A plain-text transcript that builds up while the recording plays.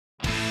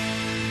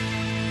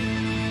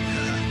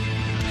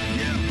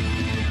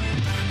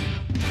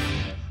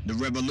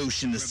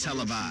revolution is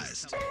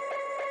televised.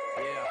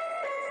 Yeah.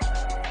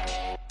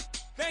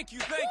 Thank you,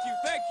 thank you,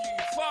 thank you.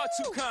 You're far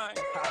too kind.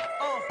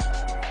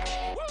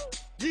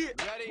 Yeah.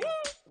 Ready?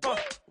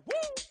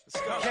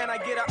 Let's go. Can I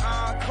get an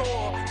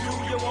encore? Do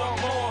you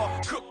want more?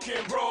 Cook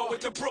and roll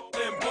with the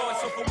Brooklyn boys.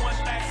 So for one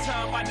last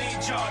time, I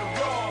need y'all to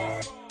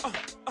roll.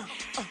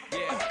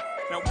 Yeah.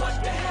 Now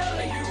what the hell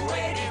are you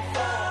waiting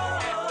for?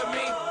 After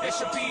me, there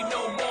should be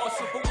no more.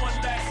 So for one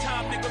last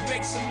time, nigga,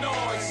 make some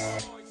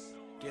noise.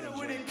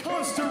 When it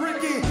comes to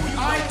Ricky,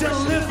 I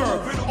deliver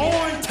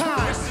on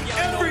time,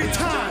 every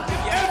time,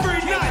 every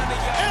night,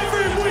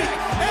 every week,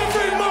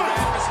 every month.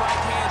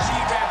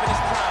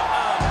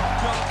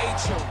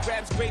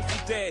 Raps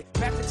Grateful Dead,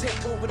 back to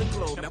take over the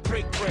globe. Now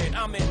break bread,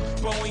 I'm in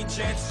Boeing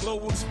Jets,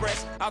 Global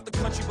Express. Out the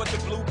country, but the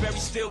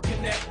blueberries still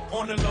connect.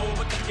 On the low,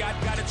 but the yacht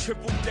got a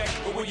triple deck.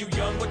 But when you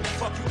young, what the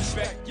fuck you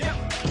expect?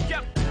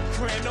 Yep.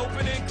 Grand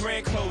opening,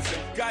 grand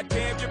closing.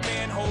 Goddamn your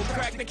manhole,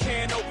 crack the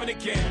can open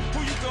again. Who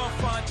you gonna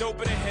find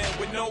open in him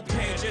with no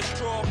pen? Just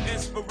draw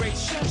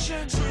inspiration.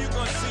 Who you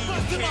gonna see?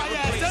 Busted my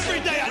ass every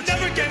day. I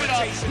never gave it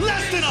up.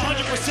 Less than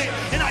 100%.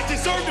 And I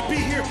deserve to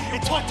be here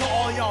and talk to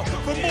all y'all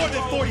for more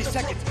than 40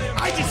 seconds.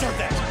 I deserve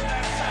that.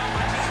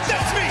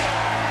 That's me.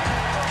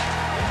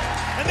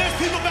 And there's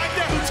people back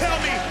there who tell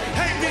me,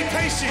 hey, be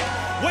patient.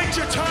 Wait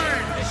your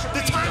turn.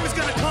 The time is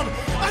gonna come.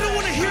 I don't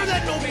want to hear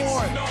that no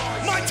more.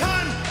 My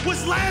time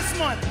was last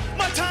month.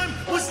 My time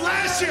was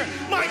last year.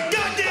 My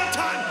goddamn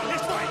time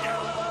is right now.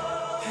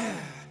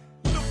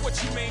 Look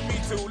what you made me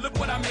do. Look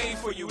what I made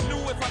for you.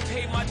 Knew if I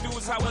paid my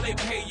dues, how will they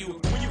pay you?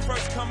 When you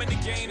first come in the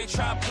game, they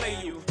try to play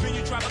you. Then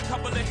you drop a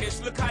couple of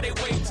hits. Look how they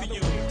wait to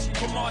you.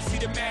 From Marcy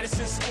to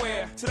Madison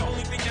Square, to the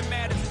only thing that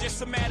matters is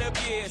just a matter of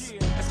years.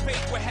 As fate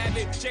would have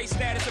it, J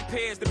status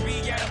appears to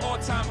be at an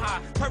all-time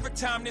high. Perfect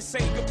time to say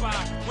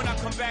goodbye. When I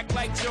come back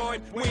like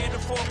Jordan, we're in the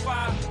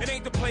 4-5. It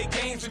ain't to play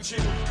games with you,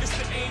 it's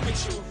to aim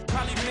at you.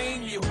 Probably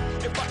name you.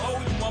 If I owe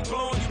you, I'm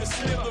blowing you to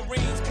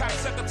smithereens.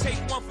 Cocksucker, take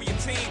one for your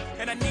team.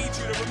 And I need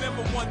you to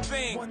remember one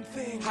thing.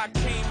 I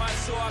came, I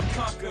saw, I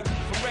conquered.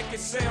 For record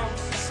sales,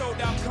 sold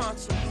out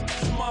concerts.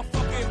 So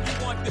motherfucker, if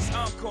you want this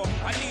encore,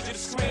 I need you to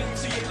scream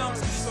till your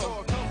lungs are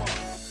sore. Come on.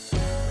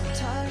 I'm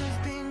tired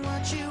of being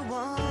what you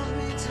want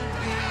me to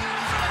be.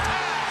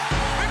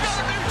 We got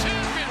a new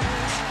champion.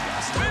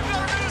 We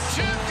got a new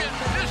champion.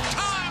 It's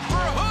time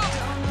for a hook.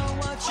 Don't know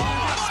what you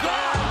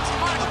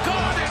My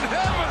God in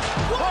heaven.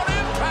 What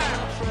impact.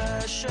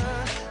 pressure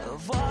of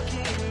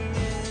walking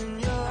in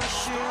your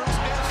shoes.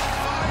 It's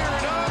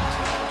fired up.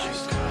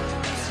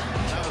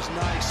 That was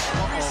nice.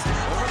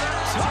 Over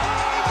that top.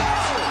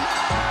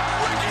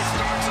 Ricky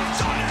starts a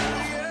tunnel.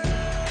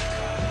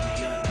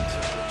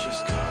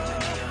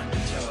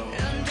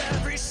 And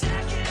every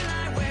second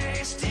I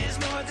waste is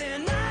more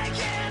than I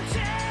can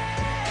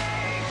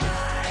take.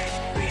 Life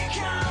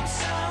becomes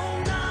so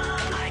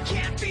numb, I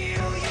can't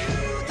feel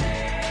you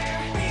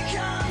there.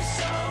 Become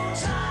so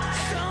tired,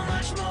 so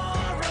much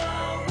more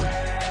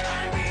aware.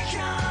 I'm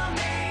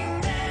becoming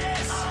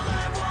this. All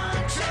I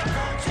want to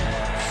do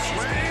is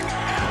be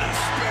And a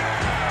spin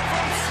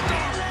from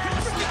Stump.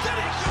 Ricky did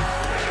it.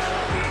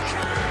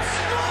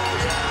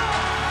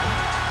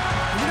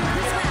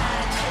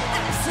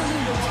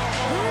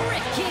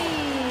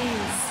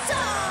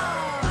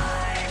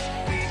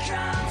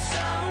 become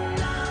so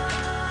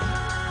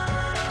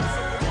numb.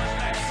 So for one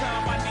last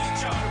time, I need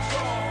y'all to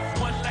roll.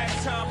 One last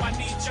time, I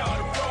need y'all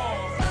to roll.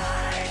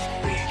 Life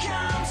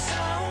becomes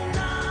so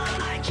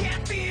numb, I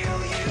can't feel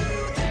you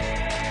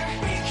there.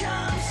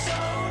 Become so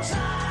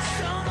tired,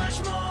 so much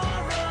more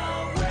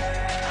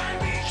aware. I'm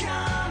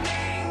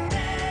becoming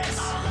this.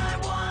 All I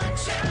want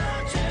to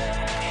do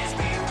is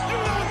be You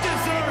don't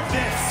deserve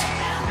this,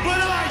 but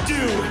I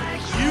do.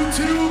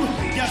 YouTube,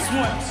 guess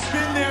what?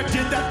 Been there,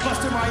 did that,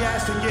 busted my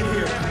ass to get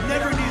here.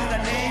 Never needed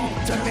a name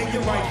to make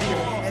it right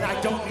here. And I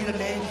don't need a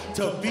name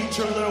to beat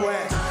your little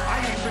ass. I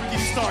ain't Ricky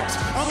Starks.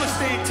 I'm gonna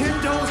stay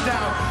 10 toes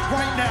down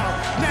right now.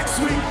 Next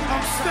week,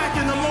 I'm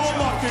smacking the law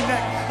off your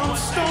neck. I'm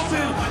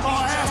stomping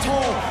our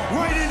asshole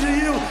right into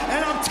you,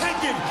 and I'm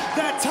taking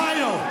that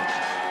title.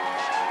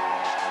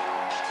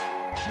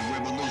 The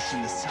revolution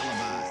is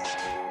televised.